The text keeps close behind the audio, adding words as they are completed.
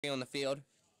on the field.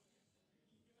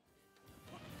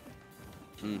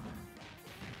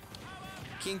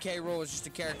 King K. Rool is just a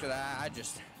character that I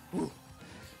just... Whew.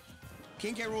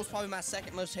 King K. Rool is probably my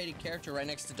second most hated character right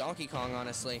next to Donkey Kong,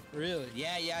 honestly. Really?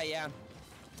 Yeah.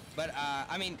 But,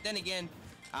 I mean, then again,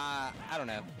 I don't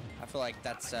know. I feel like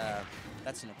that's an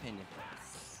opinion.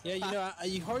 Yeah, you know,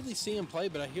 you hardly see him play,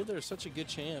 but I hear they're such a good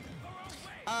champ.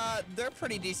 They're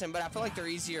pretty decent, but I feel like they're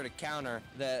easier to counter,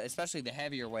 especially the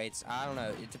heavier weights. I don't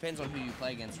know. It depends on who you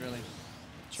play against, really.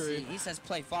 True. See, he says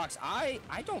play Fox. I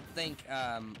don't think...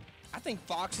 I think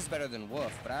Fox is better than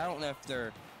Wolf, but I don't know if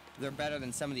they're better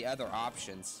than some of the other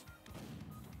options.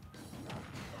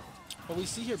 Well, we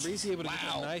see here Breezey able to get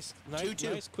a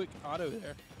nice quick auto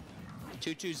there.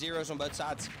 2-2 zeros on both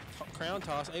sides. Crown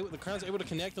toss. The crown's able to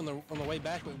connect on the way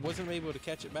back, but wasn't able to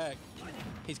catch it back.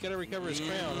 He's got to recover his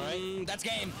crown, right? That's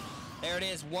game. There it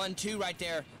is. 1-2 right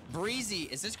there.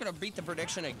 Breezey. Is this going to beat the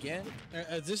prediction again?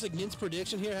 Is this against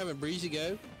prediction here, having Breezey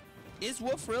go? Is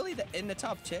Wolf really in the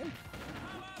top 10?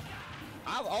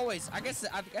 I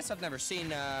guess I've never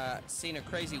seen a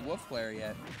crazy Wolf player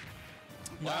yet.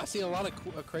 No, I see a lot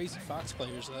of crazy Fox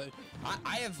players though.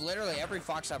 I have literally every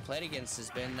Fox I've played against has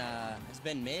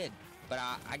been mid, but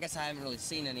I guess I haven't really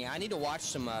seen any. I need to watch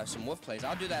some Wolf plays.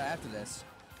 I'll do that after this.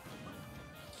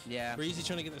 Yeah. Breezey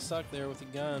trying to get the suck there with the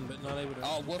gun, but not able to.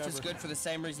 Oh, Wolf is good for the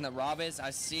same reason that Rob is. I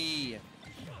see.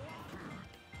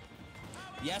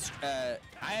 Yes, I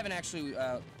haven't actually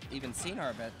even seen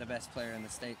the best player in the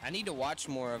state. I need to watch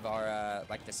more of our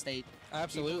like the state.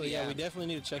 Absolutely, yeah. We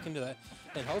definitely need to check into that,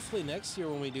 and hopefully next year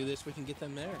when we do this, we can get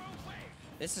them there.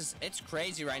 It's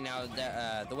crazy right now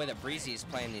the way that Breezey is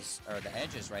playing the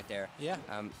edges right there. Yeah.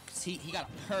 'Cause he got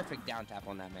a perfect down tap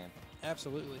on that man.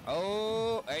 Absolutely.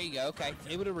 Oh, there you go. Okay.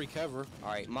 Able to recover. All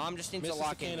right, Mom just needs to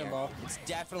lock in here. It's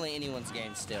definitely anyone's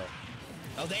game still.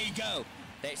 Oh, there you go.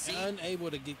 See? Unable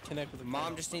to connect with the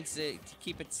Mom just needs to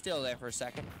keep it still there for a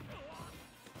second.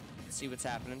 Let's see what's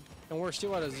happening. And we're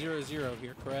still at a 0-0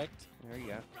 here, correct? There you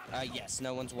go. Yes,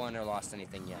 no one's won or lost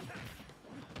anything yet.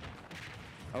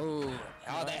 Oh,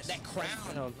 that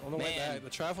crown. On the way back, the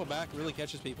travel back really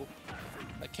catches people.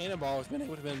 That cannonball has been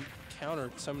able to been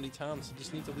countered so many times. So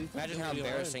just need to leave. Imagine how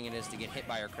embarrassing it is to get hit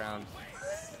by your crown.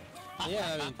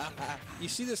 Yeah, I mean, you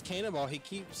see this cannonball, he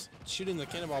keeps shooting the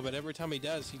cannonball, but every time he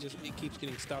does, he keeps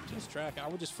getting stopped in his track. I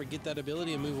would just forget that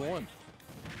ability and move on.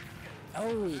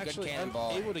 Oh, actually, good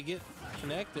cannonball. Unable to get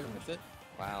connect there with it.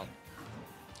 Wow.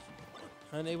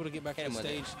 Unable to get back on the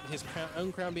stage. His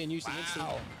own crown being used against him.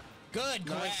 Good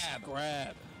grab. Nice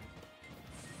grab.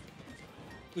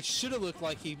 Which should have looked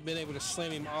like he'd been able to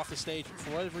slam him off the stage, but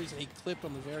for whatever reason, he clipped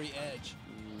on the very edge.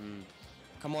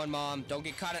 Come on, Mom. Don't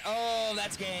get caught in... Oh,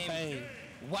 that's game. Bang.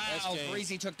 Wow,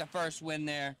 Breezey took the first win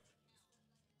there.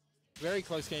 Very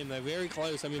close game, though. Very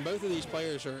close. I mean, both of these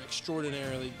players are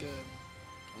extraordinarily good.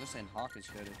 They're saying Hawk is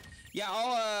good. Yeah,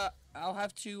 I'll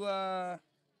have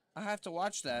to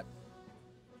watch that.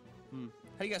 How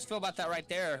do you guys feel about that right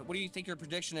there? What do you think your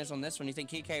prediction is on this one? You think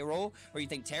King K. Rool, or you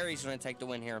think Terry's going to take the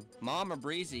win here? Mom or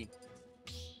Breezey?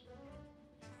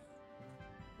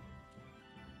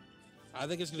 I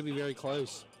think it's going to be very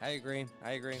close. I agree.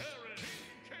 All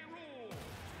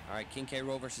right, King K.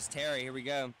 Rool versus Terry. Here we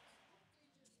go.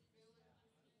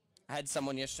 I had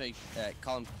someone yesterday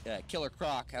call him Killer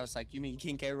Croc. I was like, you mean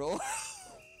King K. Rool?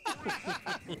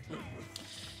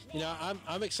 You know,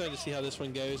 I'm excited to see how this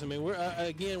one goes. I mean, we're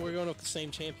going with the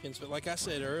same champions, but like I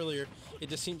said earlier, it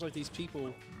just seems like these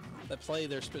people that play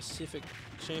their specific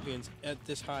champions at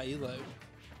this high elo.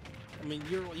 I mean,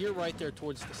 you're right there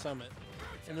towards the summit.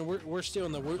 And then we're still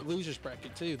in the losers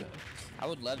bracket too, though. I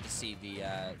would love to see the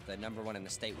 #1 in the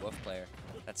state Wolf player.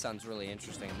 That sounds really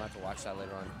interesting. I'm about to watch that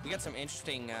later on. We got some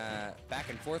interesting back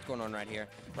and forth going on right here.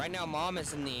 Right now, Mom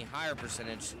is in the higher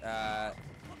percentage,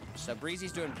 so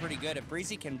Breezey's doing pretty good. If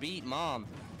Breezey can beat Mom,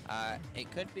 it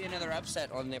could be another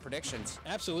upset on their predictions.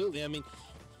 Absolutely. I mean,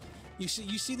 you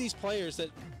see these players that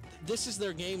this is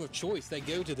their game of choice. They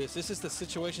go to this. This is the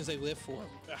situations they live for.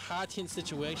 A high tense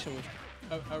situation with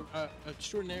a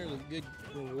extraordinarily good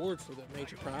reward for the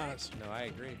major prize. No, I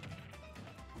agree.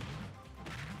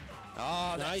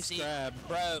 Oh, nice grab,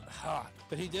 bro.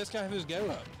 But he just got his go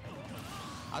up.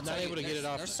 I'm not able to get it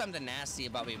off. There's something nasty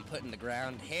about being put in the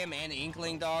ground. Him and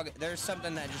Inkling Dog. There's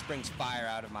something that just brings fire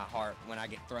out of my heart when I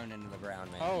get thrown into the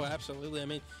ground, man. Oh, absolutely. I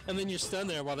mean, and then you're stunned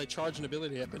there while they charge an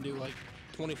ability up and do like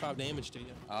 25 damage to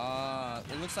you.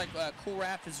 It looks like Cool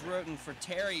Raph is rooting for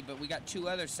Terry, but we got two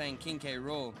others saying King K.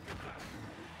 Rool.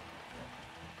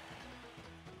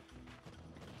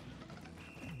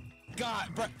 God,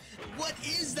 bro, what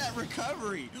is that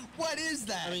recovery? What is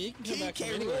that? I mean, you can come back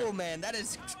King K. Rool, man, that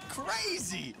is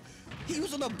crazy. He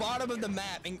was on the bottom of the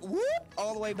map and whoop,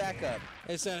 all the way back up.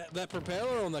 It's that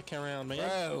propeller on the round, man.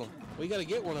 Bro. We got to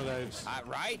get one of those.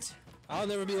 Right? I'll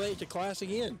never be late to class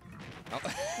again.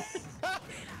 Oh.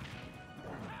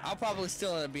 I'll probably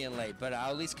still end up being late, but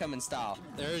I'll at least come in style.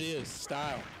 There it is,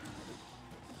 style.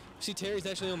 See, Terry's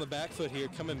actually on the back foot here,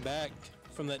 coming back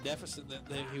from that deficit that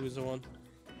he was on.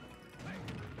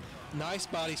 Nice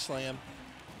body slam.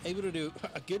 Able to do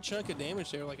a good chunk of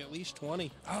damage there, like at least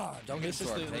 20. Oh, don't get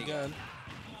Misses the gun.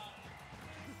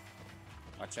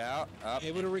 Watch out. Up.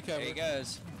 Able to recover. There he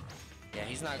goes. Yeah,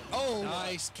 he's not. Oh,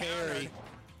 nice carry.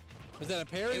 Was that a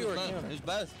parry or a counter? It was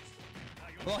both.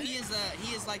 Well, he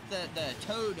is like the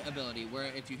Toad ability, where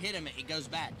if you hit him, it goes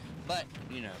back. But,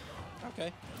 you know.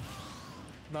 Okay.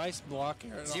 Nice block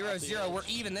here. 0-0. We're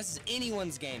even. This is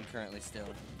anyone's game currently still.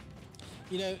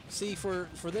 You know, see, for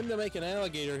them to make an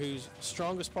alligator whose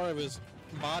strongest part of his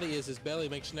body is his belly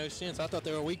makes no sense. I thought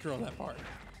they were weaker on that part.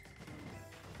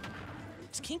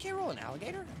 Is King K. Rool an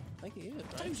alligator? I think he is, I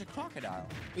thought right? he was a crocodile.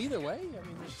 Either way, I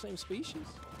mean, they're the same species,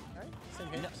 right?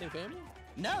 Same family?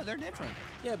 No, they're different.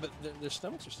 Yeah, but their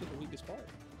stomachs are still the weakest part.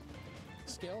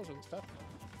 Scales and stuff.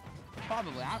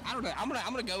 Probably. I don't know. I'm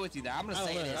gonna go with you there. I'm gonna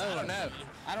say it is. I don't know.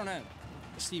 I don't know.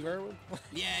 Steve Irwin?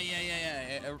 Yeah.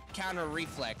 A counter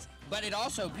reflex. But it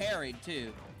also parried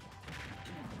too.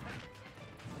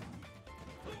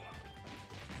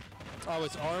 Oh,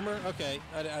 it's armor? Okay,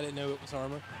 I didn't know it was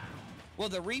armor. Well,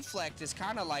 the reflect is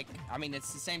kind of like, I mean,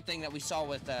 it's the same thing that we saw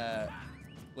with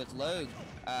Loge,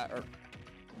 or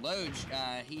Loge.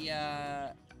 He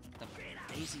the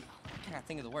Daisy. I can't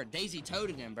think of the word. Daisy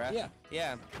toaded him, bro. Yeah.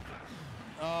 Yeah.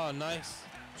 Oh, nice.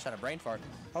 Just had a brain fart.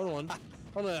 Hold on.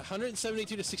 Hold on.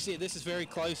 172 to 68. This is very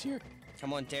close here.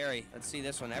 Come on, Terry. Let's see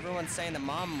this one. Everyone's saying that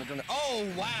MoM was doing it. Oh,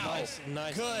 wow.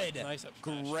 Nice. Good. Nice up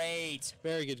smash. Great.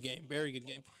 Very good game. Very good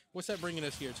game. What's that bringing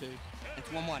us here to? It's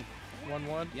 1-1.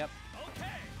 1-1? Yep.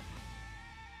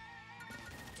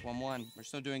 It's 1-1. We're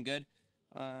still doing good.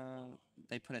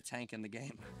 They put a tank in the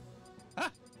game.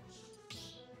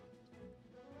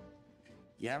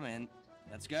 Yeah, man.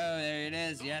 Let's go. There it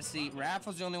is. Yes, see,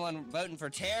 Raffle's the only one voting for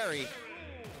Terry.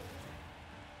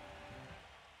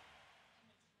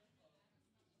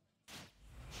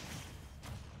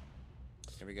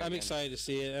 Here we go. I'm excited to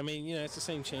see it. I mean, you know, it's the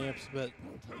same champs, but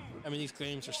I mean, these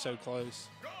games are so close.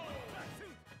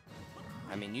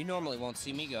 I mean, you normally won't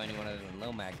see me go anyone other than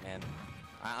Lil Mac, man.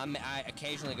 I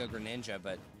occasionally go Greninja,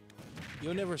 but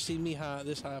You'll never see me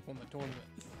this high up on the tournament.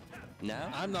 no.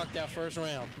 I'm knocked out first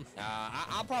round.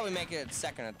 I'll probably make it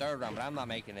second or third round, but I'm not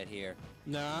making it here.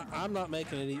 No, I'm not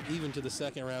making it even to the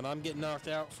second round. I'm getting knocked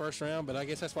out first round, but I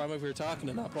guess that's why I'm over here talking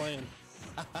and not playing.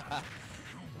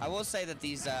 I will say that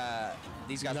these guys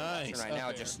are watching right now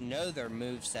Okay. just know their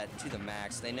moveset to the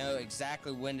max. They know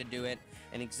exactly when to do it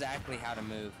and exactly how to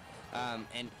move.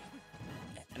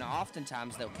 And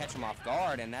oftentimes they'll catch them off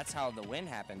guard, and that's how the win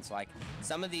happens. Like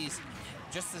some of these,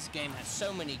 just this game has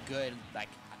so many good, like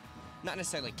not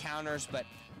necessarily counters, but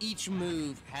each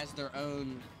move has their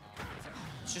own.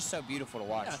 It's just so beautiful to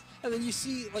watch. Yeah. And then you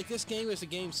see, like, this game is a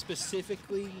game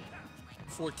specifically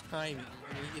for timing.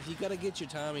 I mean, if you got to get your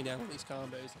timing down on these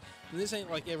combos, and this ain't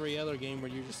like every other game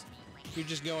where you're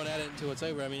just going at it until it's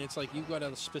over. I mean, it's like you've got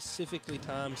to specifically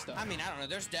time stuff. I mean, I don't know.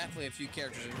 There's definitely a few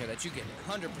characters in here that you get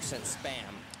 100% spam.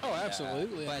 Oh,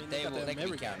 absolutely. But I mean, they got will. that They in can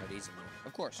be every game. countered easily.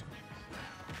 Of course.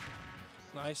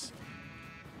 Nice.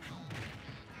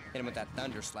 Hit him with that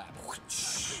thunder slap.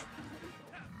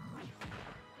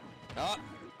 Oh,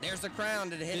 there's the crown.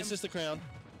 Did it hit him? This is the crown.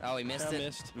 Oh, he missed Crown it.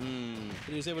 missed. Mm.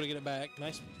 But he was able to get it back.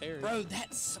 Nice parry. Bro,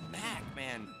 that smack,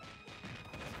 man.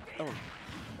 Oh,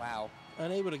 wow.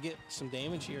 Unable to get some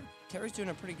damage here. Terry's doing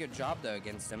a pretty good job, though,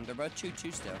 against them. They're both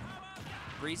 2-2 still.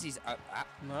 Breezy's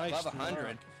Nice above 100,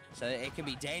 block. so it could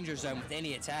be danger zone with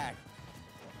any attack.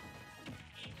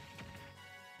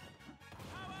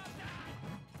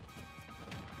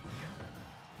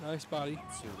 Nice body.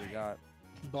 Let's see what we got.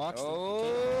 Blocks.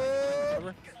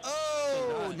 Oh!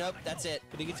 Oh! Nope, that's it.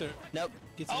 But he gets a Nope.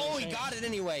 Gets Oh, another he chance. got it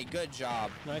anyway. Good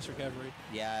job. nice recovery.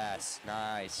 Yes,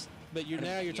 nice. But you're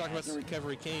talking about the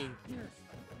recovery king.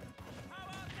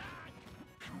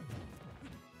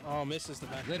 Oh, misses the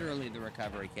back. Literally the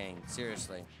recovery king.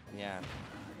 Seriously. Yeah.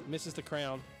 Misses the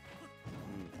crown.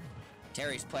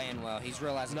 Terry's playing well. He's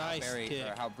realizing Nice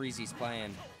kick. how Breezy's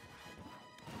playing.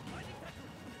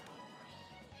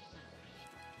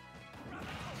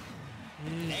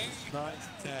 Nice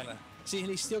attack. See, and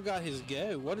he's still got his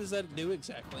go. What does that do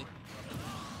exactly?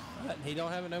 He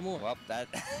don't have it no more. Well, that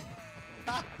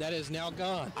That is now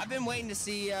gone. I've been waiting to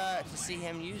see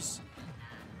him use.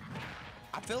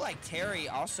 I feel like Terry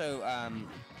also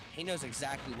He knows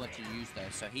exactly what to use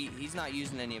though, so he's not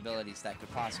using any abilities that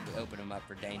could possibly open him up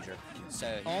for danger.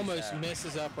 So almost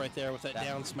messes up right there with that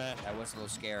down smash. That was a little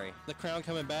scary. The crown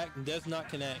coming back and does not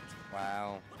connect.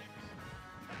 Wow.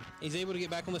 He's able to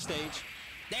get back on the stage.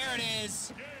 There it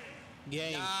is.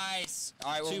 Game. Nice.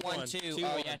 All right, well, 1-2.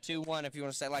 Oh yeah, 2-1 if you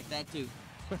want to say it like that too.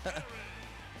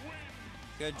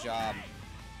 Good job.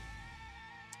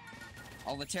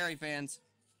 All the Terry fans.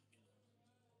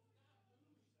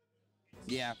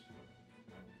 Yeah.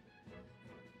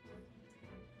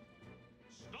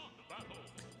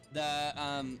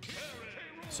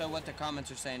 So what the comments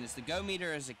are saying is the Go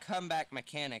Meter is a comeback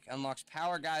mechanic, unlocks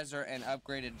Power Geyser and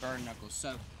upgraded Burn Knuckles.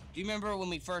 So, do you remember when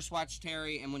we first watched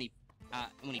Terry and when he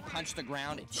punched the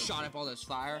ground, it shot up all those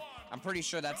fire? I'm pretty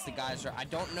sure that's the geyser. I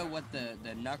don't know what the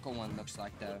Knuckle one looks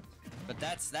like though. But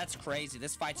that's crazy.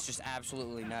 This fight's just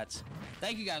absolutely nuts.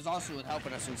 Thank you guys also with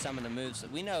helping us with some of the moves.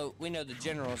 We know the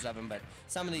generals of them, but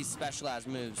some of these specialized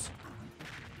moves.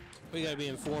 We gotta be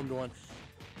informed on.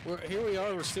 Here we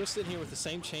are. We're still sitting here with the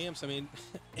same champs. I mean,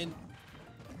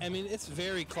 it's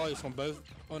very close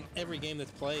on every game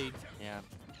that's played. Yeah.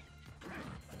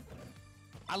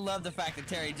 I love the fact that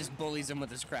Terry just bullies him with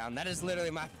his crown. That is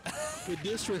literally my. With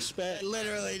disrespect.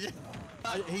 Literally.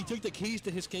 He took the keys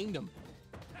to his kingdom.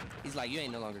 He's like, you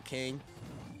ain't no longer king.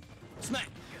 Smack.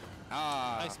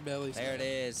 Ah. Nice belly. There it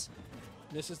is.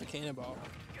 Misses the cannonball.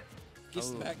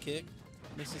 Gets the back kick.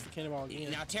 Misses the cannonball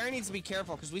again. Now Terry needs to be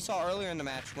careful because we saw earlier in the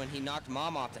match when he knocked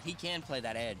MoM off that he can play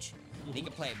that edge. He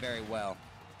can play it very well.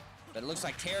 But it looks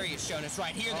like Terry has shown us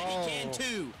right here that he can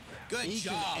too. Good job. He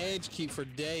can edge keep for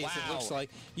days. Wow. It looks like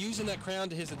using that crown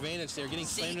to his advantage there, getting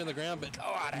slammed to the ground, but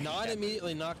not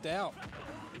immediately knocked out.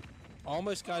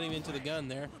 Almost got him into the gun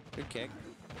there. Good kick.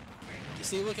 You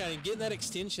see, look at him getting that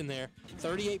extension there.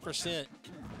 38%.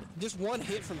 Just one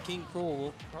hit from King Cruel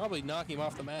will probably knock him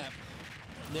off the map.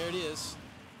 And there it is.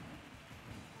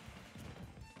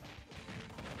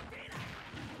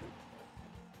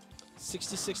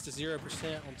 $66 to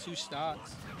 0% on 2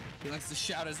 stocks. He likes to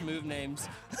shout his move names.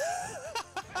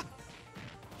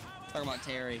 Talking about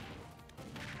Terry.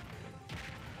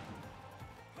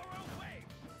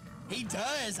 He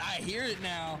does. I hear it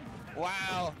now.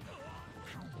 Wow.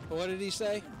 What did he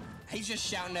say? He's just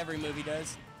shouting every move he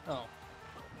does. Oh.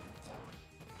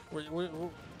 We're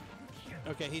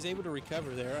okay, he's able to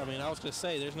recover there. I mean, I was going to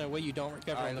say, there's no way you don't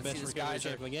recover on the best recovery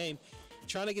check in the game.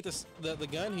 Trying to get the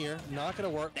gun here. Not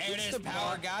going to work. There it is,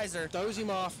 Power Geyser. Throws him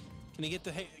off. Can he get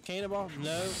the cannonball?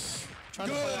 No. Trying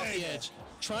to play off the edge.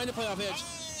 Trying to play off edge.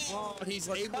 Oh, he's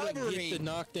able to get the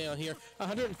knockdown here.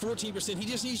 114%. He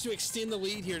just needs to extend the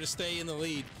lead here to stay in the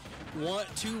lead.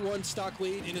 2-1 stock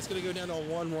lead, and it's going to go down to a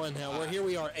 1-1 now. Where here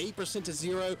we are, 8% to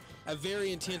 0. A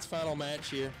very intense final match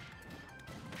here.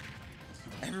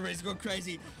 Everybody's going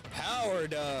crazy. Power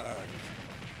dog.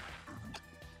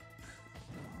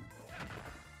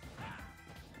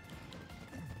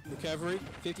 Recovery,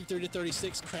 53 to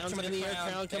 36. Crown's in the air.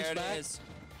 Crown comes back. Is.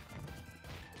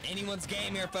 Anyone's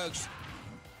game here, folks.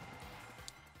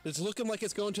 It's looking like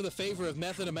it's going to the favor of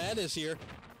Method of Madness here.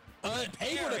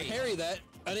 Able to parry that.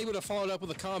 Unable to follow it up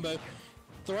with a combo.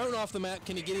 Thrown off the map.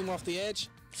 Can he get him off the edge?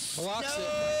 Blocks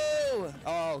it.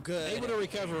 Oh, good. Able to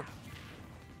recover.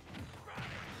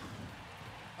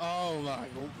 Oh my.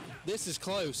 This is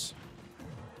close.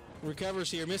 Recovers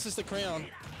here. Misses the crown.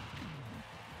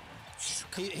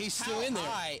 He's still in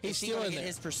there. He's still in there.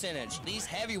 His percentage. These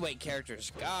heavyweight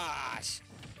characters, gosh,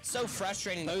 so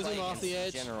frustrating to play him off the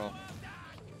edge. In general.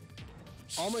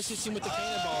 Almost hits him with the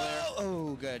cannonball there.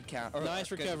 Oh, good count.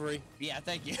 Nice recovery. Yeah,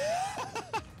 thank you.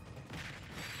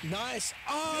 Nice.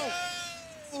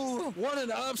 Oh, what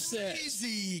an upset.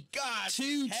 Easy. Gosh.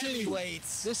 2-2.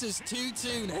 Heavyweights. This is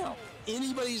 2-2 now.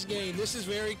 Anybody's game. This is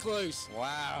very close.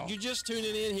 Wow. You're just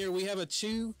tuning in here. We have a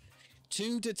 2-2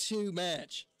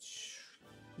 match.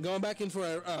 Going back in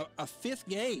for a fifth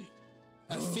game.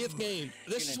 A fifth game.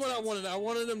 This is what I wanted. I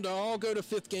wanted them to all go to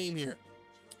fifth game here.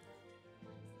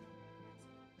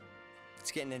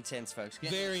 It's getting intense, folks.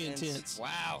 Very intense.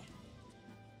 Wow.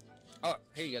 Oh,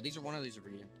 here you go. One of these are for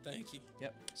you. Thank you.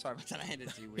 Yep. Sorry about that. I handed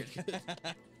it to you weird.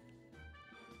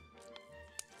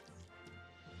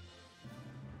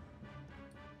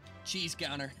 Cheese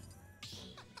counter.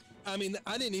 I mean,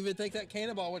 I didn't even think that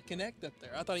cannonball would connect up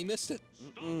there. I thought he missed it.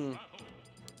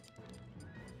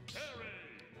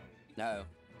 No.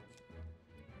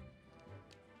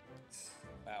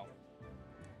 Wow.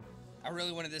 I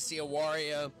really wanted to see a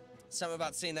Wario. Something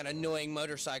about seeing that annoying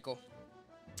motorcycle.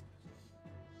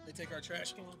 They take our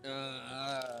trash can?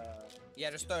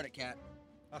 Yeah, just throw it, Cat.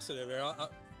 I'll sit over there.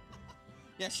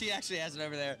 Yeah, she actually has it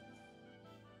over there.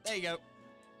 There you go.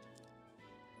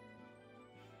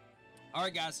 All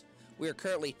right, guys. We are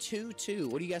currently 2-2.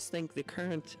 What do you guys think the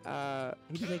current,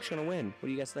 who do you think's going to win? What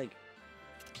do you guys think?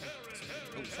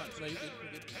 Oh, sorry. No, you're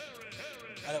good.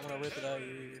 I don't want to rip it out of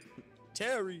you either.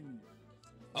 Terry.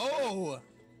 Oh!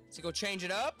 So go change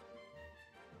it up?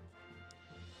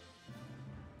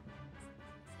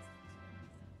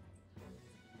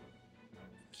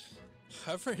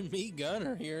 Covering me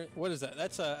gunner here. What is that?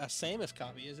 That's a Samus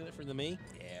copy, isn't it, for the me?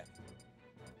 Yeah.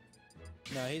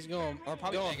 No, he's going, Or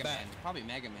probably going Mega back. Man. Probably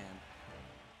Mega Man.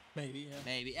 Maybe, yeah.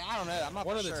 Maybe. I don't know. I'm not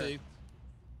One for of the sure. two.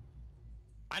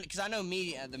 Because I know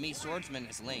me, the me swordsman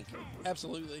is Link.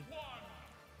 Absolutely.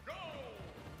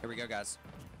 Here we go, guys.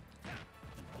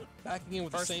 Back again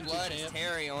with First the same two blood is champ.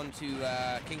 Terry onto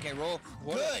King K. Rool.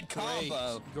 Good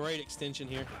combo. Great extension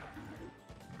here.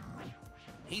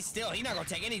 He's not going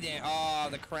to take any damage. Oh,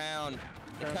 the crown.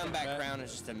 The Crown comeback back. crown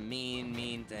is just a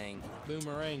mean thing.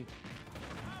 Boomerang.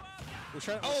 We're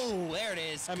trying. Oh, there it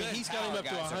is. I mean, Good he's got him power, up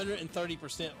to guys.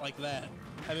 130% like that.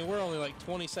 I mean, we're only like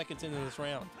 20 seconds into this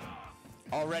round.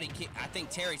 Already, I think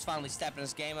Terry's finally stepping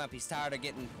his game up. He's tired of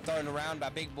getting thrown around by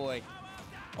Big Boy.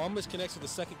 Almost connects with the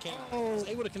second cannon. Oh. He's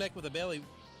able to connect with the belly.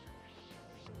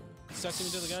 Sucks him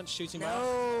into the gun, shoots him No.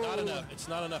 out. Not enough. It's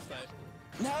not enough,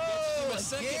 though. No, him a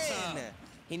second time.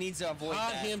 He needs to avoid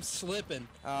Caught that. him slipping.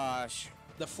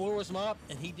 The floor was mopped,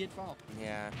 and he did fall.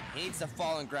 Yeah, he needs to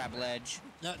fall and grab ledge.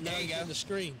 No, There you he's go. in the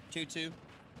screen. 2-2.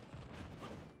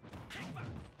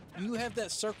 You have that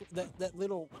circle, that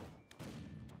little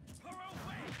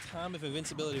time of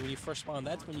invincibility when you first spawn.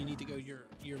 That's when you need to go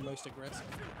your most aggressive.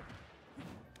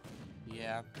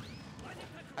 Yeah.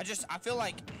 I feel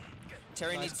like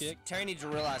Terry Nice kick. needs to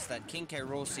realize that King K.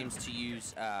 Rool seems to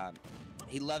use,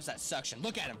 he loves that suction.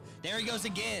 Look at him. There he goes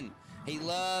again. He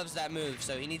loves that move,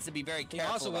 so he needs to be very He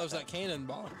careful. also about loves that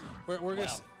cannonball. We're gonna.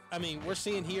 Wow. I mean, we're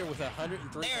seeing here with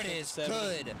 103. There it is.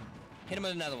 Good. Hit him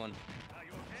with another one.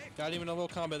 Got him in a little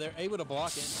combo there. Able to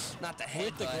block it Not the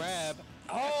head with the grab.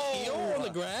 Oh! Heel on the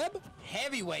grab.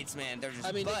 Heavyweights, man. They're just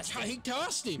I mean, busting. he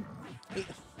tossed him.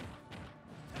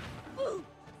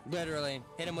 Literally.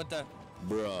 Hit him with the...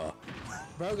 Bruh.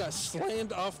 Bro got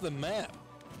slammed off the map.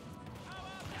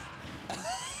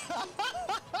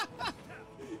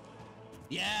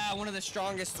 Yeah, one of the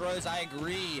strongest throws. I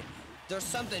agree. There's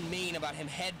something mean about him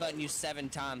headbutting you 7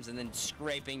 times and then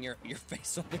scraping your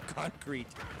face on the concrete.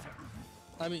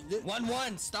 I mean,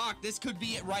 1-1 stock. This could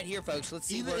be it right here, folks. Let's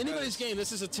see either where it anybody's goes. game.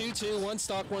 This is a 2-2, one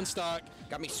stock.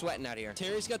 Got me sweating out here.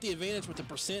 Terry's got the advantage with the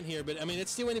percent here, but I mean,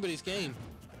 it's still anybody's game.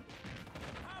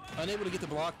 Unable to get the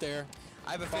block there.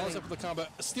 I have a Follows feeling. up with the combo.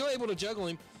 Still able to juggle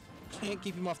him. Can't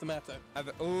keep him off the map though.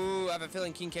 I have a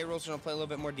feeling King K. Rool's gonna play a little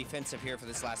bit more defensive here for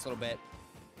this last little bit,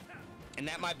 and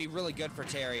that might be really good for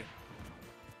Terry.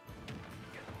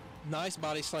 Nice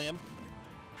body slam.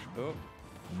 Oh,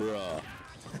 Bruh.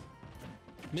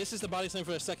 Misses the body slam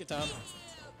for the second time.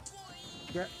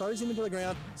 Throws him into the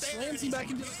ground. Slams him back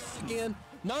into the ground again.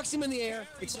 Knocks him in the air.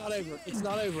 It's not over. It's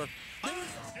not over.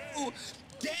 oh,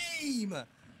 game!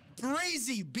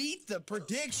 Breezey beat the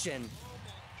prediction.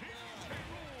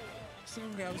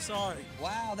 I'm sorry.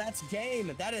 Wow, that's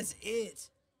game. That is it.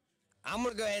 I'm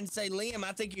gonna go ahead and say, Liam,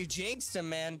 I think you jinxed him,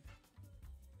 man.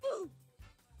 Woo.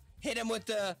 Hit him with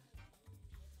the...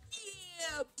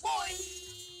 Yeah, boy!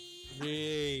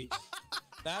 Hey,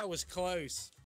 that was close.